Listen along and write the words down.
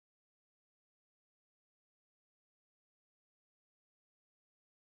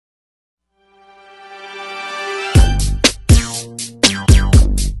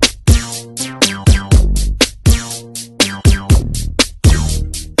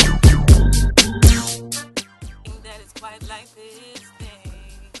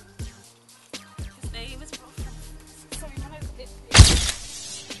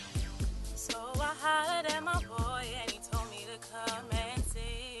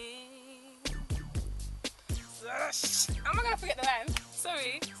I'm not gonna forget the line.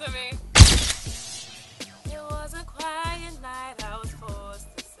 Sorry. It was a quiet night, I was forced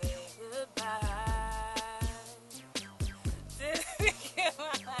to say goodbye.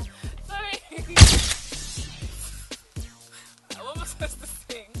 Sorry. What was I supposed to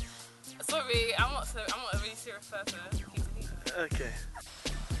sing? Sorry, I'm not a really serious person. Okay.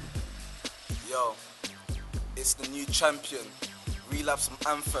 Yo, it's the new champion. Relapse from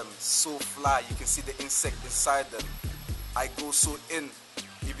Anthem, so fly, you can see the insect inside them. I go so in,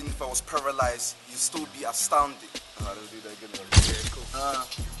 even if I was paralyzed, you'd still be astounded. I'll do that again. Yeah, cool.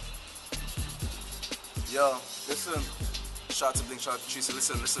 Yo, listen. Shout out to Blink, shout out to Teresa,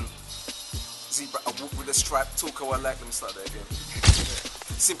 listen. Zebra, I walk with a stripe, talk how I like. Let me start that again.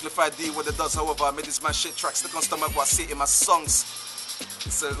 Simplified D what it does, however, I made this man shit tracks, the constant what I say in my songs.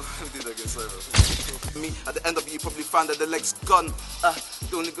 So, let me do that again, sorry bro. Me, at the end of it, you probably found that the leg's gone.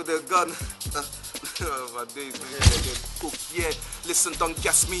 Don't look at the gun. Oh my days, man. Yeah, listen, don't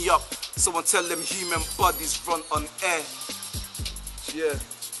gas me up. Someone tell them human bodies run on air. Yeah.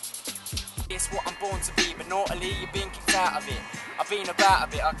 It's what I'm born to be, but naughtily you've been kicked out of it. I've been about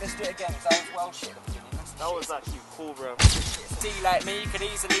a bit. Let's do it again, because that was well shit at the beginning. That was actually cool, bro. See, like me, could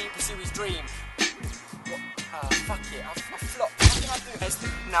easily pursue his dream. Fuck it, I flopped. What can I do?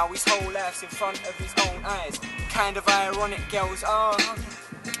 Now his whole life's in front of his own eyes. Kind of ironic, girls.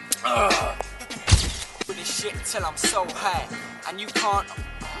 With this shit till I'm so high, and you can't.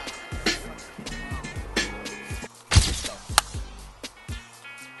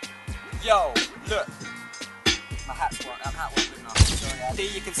 Yo, look. My hat's wrong. I'm hat wrong enough. Sorry.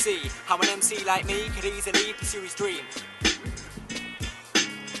 There you can see how an MC like me could easily pursue his dream.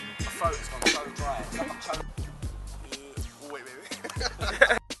 My throat's gone so dry. It's like I'm choking. Wait.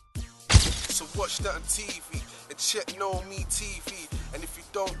 So watch that on TV and check Knw Me TV. And if you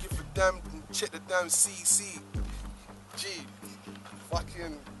don't give a damn, then check the damn CC. G.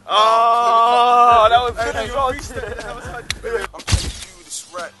 Fucking. Oh, that was good. I'm trying to do this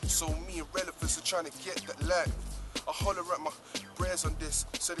right, so me and Relevance are trying to get that lag. I holler at my bros on this,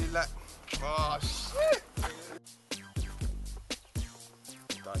 so they like, oh shit.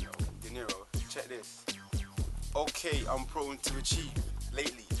 Daniel, De Niro, check this. Okay, I'm prone to achieve.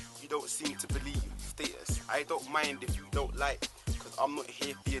 Lately, you don't seem to believe status. I don't mind if you don't like, cause I'm not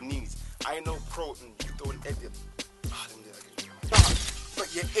here for your needs. I know protein, you don't edit.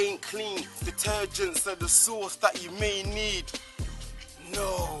 But you ain't clean. Detergents are the sauce that you may need.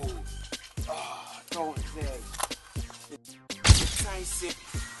 No. Don't say. Nice it.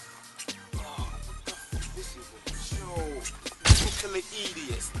 This is a joke. Look at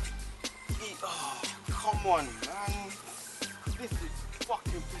idiots. Come on, man. This is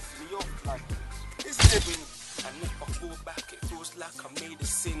fucking pissing me off. Like, it's living. And if I fall back, it feels like I made a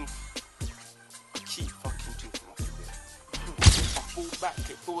sin. I keep fucking drinking my spit. If I fall back,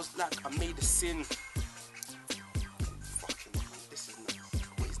 it feels like I made a sin. Fucking, this is nuts.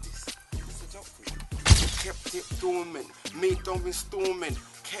 What is this? This is a joke for me. Kept it dormant, made dumb installment.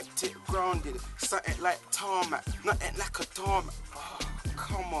 Kept it grounded, something like tarmac, nothing like a tarmac. Oh,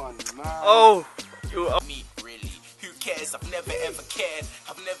 come on, man. Oh, me, really. Who cares? I've never ever cared.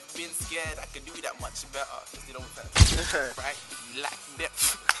 I've never been scared. I can do that much better. You know what I'm saying? Right? You lack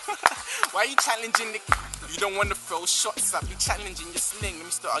depth. Why are you challenging the... You don't want to throw shots at me, challenging your sling. Let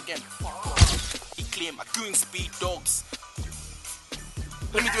me start again. He clear my goon speed dogs.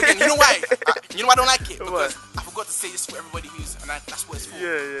 Let me do it again. You know why? You know why I don't like it? Because I forgot to say this for everybody who's... And that's what it's for.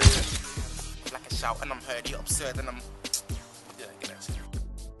 Yeah. Like a shout and I'm heard, you're absurd and I'm... Yeah, get that shit.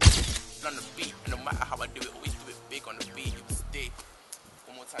 On the beat, no matter how I do it, always do it big on the beat. It was day.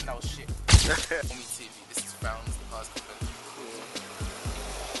 One more time, that was shit. KnwMe TV, this is Frowns, the past comment.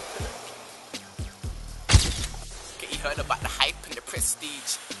 Okay, you heard about the hype and the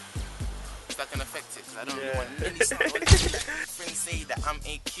prestige. Is that gonna affect it? Because I don't really want any stuff. Friends say that I'm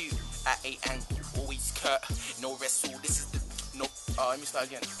AQ at 8 angle, always curt, no wrestle. This is the no. Let me start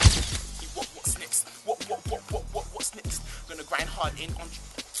again. What's next? What's next? Gonna grind hard in on.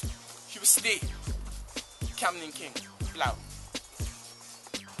 You will stay. Camden King. Blau.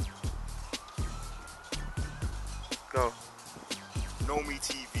 Go. Knw Me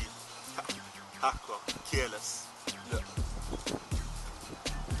TV. Hacker. Careless. Look.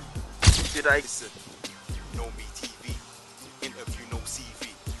 Did I? Listen. Knw Me TV. Interview, no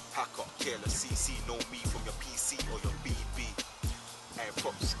CV. Hacker. Careless. CC. Know me from your PC or your BB. And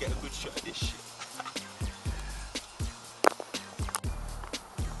props. Get a good shot of this shit.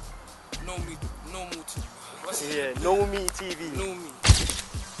 Yeah, Knw Me TV. Knw Me.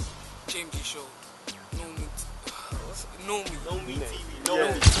 James G Show. Knw Me. Knw Me. Knw Me TV.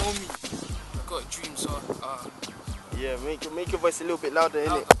 Yeah. Knw Me. I got a dream, so Yeah, make your voice a little bit louder,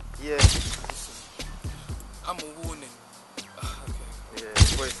 innit? Yeah. I'm a warning. Okay. Yeah,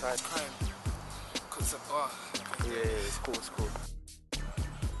 voice high. Crime. Cause of, Yeah, it's cool, it's cool.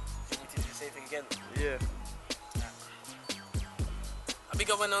 You need to do the same thing again. Yeah. I be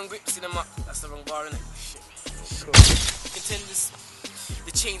going on grips in them up. That's the wrong bar, innit? Shit. Cool. Contenders,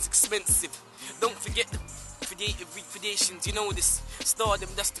 the chain's expensive. Don't forget the recreations, you know this. Stardom,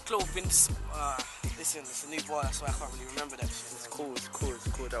 that's the clothing. Listen, it's a new bar, that's why I can't really remember that shit. It's cool, it's cool, it's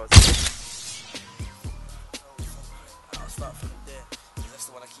cool. That was I'll start from there, 'cause that's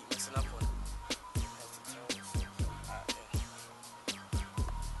the one I keep messing up on.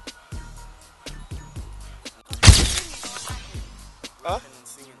 Huh?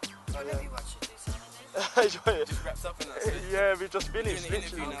 Just wrapped up in that. Yeah, we just finished. Doing an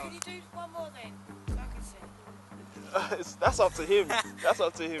interview Literally. now. Can you do one more then? So I can see. That's up to him. That's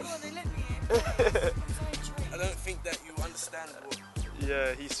up to him. Come on then, let me in. I don't think that you understand what.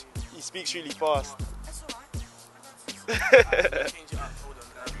 Yeah, he speaks really fast. That's alright. Change it up, hold on.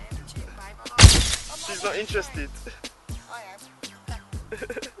 She's not interested. I am.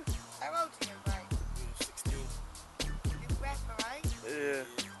 How old are you, mate? 16. You rapper, right? Yeah,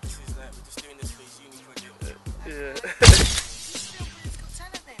 This is like, we're just doing this for his uni project. yeah. You still Britain's Got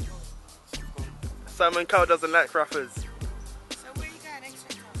Talent then, boy? Simon Cowell doesn't like rappers. So where are you going next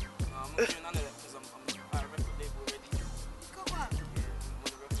week, Tom? I'm not doing none of that because I'm at a record label already. You've got one? Yeah, I'm on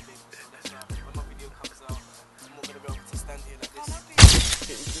the record label, so that's why when my video comes out, I'm not going to be able to stand here like Can't this.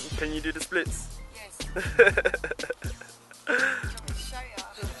 help it. Can you do the splits? Yes. Show you.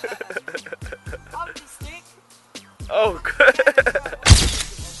 I'm the stick. Oh, Yeah,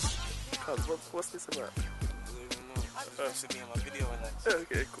 Cuz, what's this about? I don't even know. I'm supposed to be in my video and that.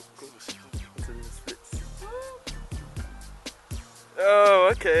 Okay, cool. To do the splits. Oh,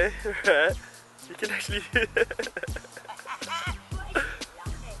 okay, right. You can actually do that.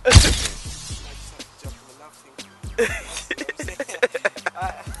 I just have to jump in the love thing.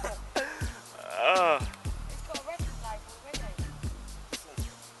 Ah, It's got a record label already.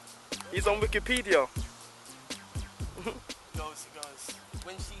 he's on Wikipedia. Goes,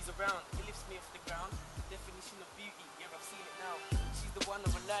 when she's around, it lifts me off the ground. Definition of beauty, yeah, I've seen it now. She's the one I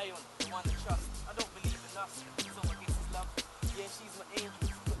rely on, the one I trust. I don't believe in us, so I guess it's love. Yeah, she's my angel,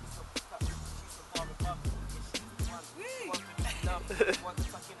 she put me so touch. She's so far above. Yeah, she's the one for me to love. The one to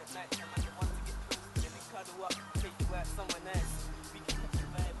tuck in at night, and the one to get close. And then cuddle up, take you out somewhere nice. We can catch a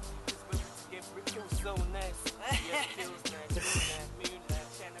vibe, cause when we're together it feels so nice. Yeah, it feels nice, moonlight,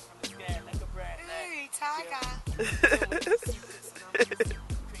 shining from the sky like a bright light. Ooh, tiger.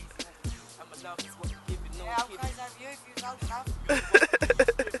 Yeah, I'm crazy over you if you was old enough.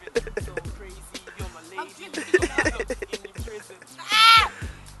 I'm killing you now.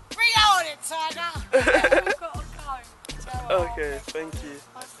 Bring on it, tiger. We've got to go. Okay, thank you.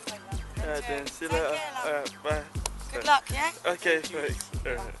 Nice to meet you. Alright then, see you Take later. care, love. Alright, bye. Good luck, yeah? Okay, thanks.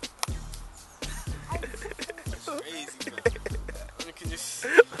 Alright. Crazy, bro. You can just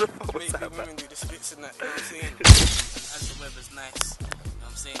make the women do the splits and that, you know what I'm saying? And as the weather's nice, you know what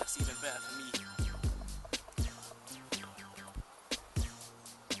I'm saying? That's even better for me.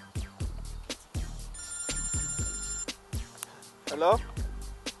 Hello?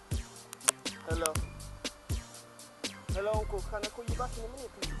 Hello? Hello, Uncle. Can I call you back in a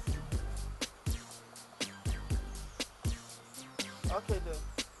minute, please? Okay, then.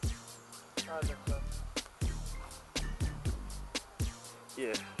 Alright, then, bye.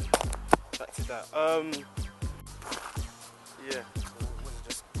 Yeah. Back to that. Yeah.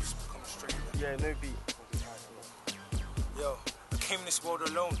 Just come straight. Yeah, no beat. Yo, I came in this world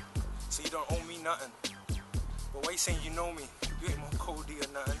alone, so you don't owe me nothing. But why you saying you know me? You ain't my Cody or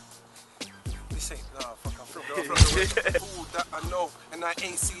nothing. This ain't, nah, fuck, I'm from All that I know, and I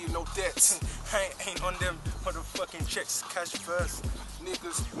ain't seeing no debts. I ain't on them motherfucking checks, cash first.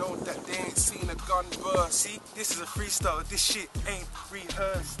 Niggas know that they ain't seen a gun burst. See, this is a freestyle, this shit ain't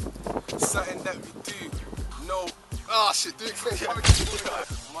rehearsed. Something that we do. No. Ah, shit, do it.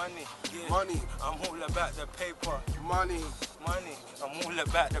 Money, yeah. Money. I'm all about the paper. Money. Money, I'm all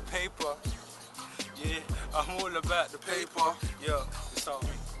about the paper. Yeah, I'm all about the paper. Yo, it's all me.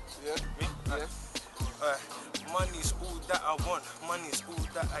 Yeah? Me? Yeah. Money's all that I want, money's all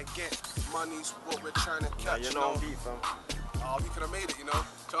that I get. Money's what we're trying to Nah, catch. you're not on beat, fam. Oh, we could have made it, you know.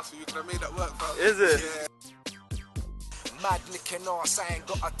 Trust me, you could have made that work, fam. Is it? Yeah. Mad licking arse, I ain't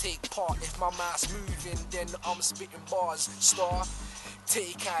gotta take part. If my mouth's moving, then I'm spitting bars. Star,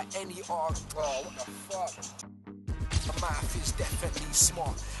 take out any art. Oh, what the fuck? My mouth is definitely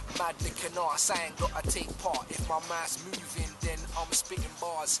smart. Mad licking arse, I ain't gotta take part. If my mouth's moving, then I'm spitting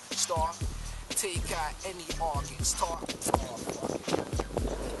bars. Star, take out any arguments. Talk.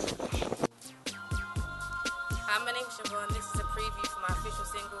 Hi, my name's Siobhan. This is a preview for my official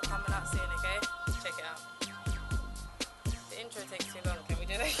single coming out soon, okay? Check it out. The intro takes too long. Can we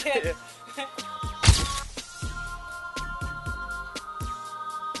do that again?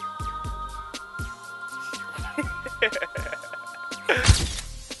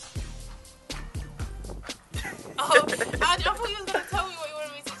 Oh, I thought you were going to tell me what you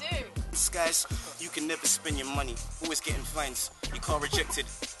wanted me to do. Guys, you can never spend your money. Always getting fines. You can't reject it.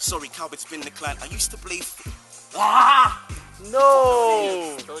 Sorry, Calbert's been declined. I used to play.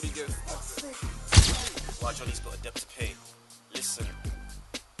 No! Why Johnny's got a debt to pay. Listen,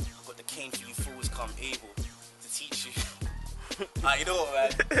 I've got the cane for you fools come able to teach you. Ah, you know what,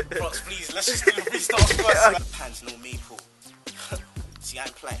 man? Props, please, let's just do the freestyle first. Pans, no maple. See, I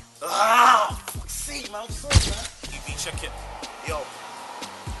ain't playing. Ah! Fuck's sake, man. I'm sorry, man. UV, check it. Yo.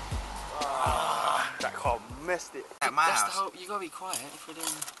 That car messed it. At my That's house. the whole, you gotta be quiet if we're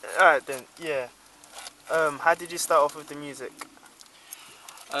doing... Alright then, yeah. How did you start off with the music?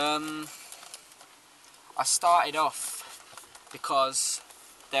 I started off because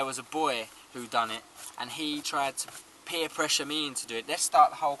there was a boy who done it and he tried to peer pressure me into do it. Let's start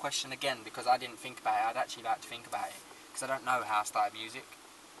the whole question again because I didn't think about it. I'd actually like to think about it because I don't know how I started music.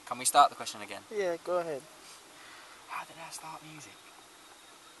 Can we start the question again? Yeah, go ahead. How did I start music?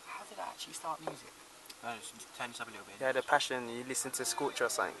 How did I actually start music? Just turn this up a little bit. You had a passion, you listened to Scorcher or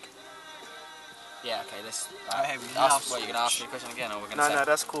something. Yeah, okay, let's... Hey, we ask, love what, you're going to ask me a question again or we're going to No, say... no,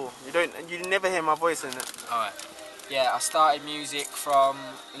 that's cool. You never hear my voice in it. Alright. Yeah, I started music from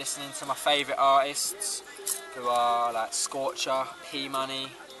listening to my favourite artists who are like Scorcher, P-Money,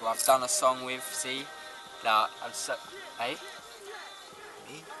 who I've done a song with, see? Like, hey?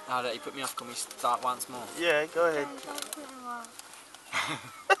 Me? No, that you put me off, can we start once more? Yeah, go ahead.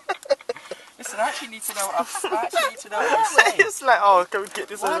 Listen, I actually need to know what I'm saying. It's like, oh, can we get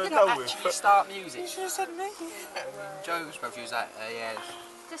this Why over did and I done with? actually start music? You should have said me. Joe's refused that, yeah.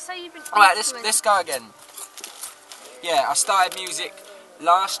 Just say you've been... Alright, let's go again. Yeah, I started music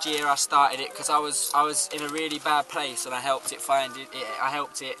last year. I started it because I was in a really bad place and I helped it find it. I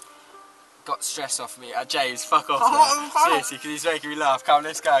helped it. Got stress off me. James, fuck off. Now. Seriously, because he's making me laugh. Come,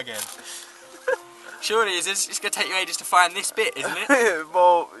 let's go again. Surely it's going to take you ages to find this bit, isn't it?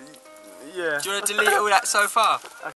 Well, yeah. Do you want to delete all that so far?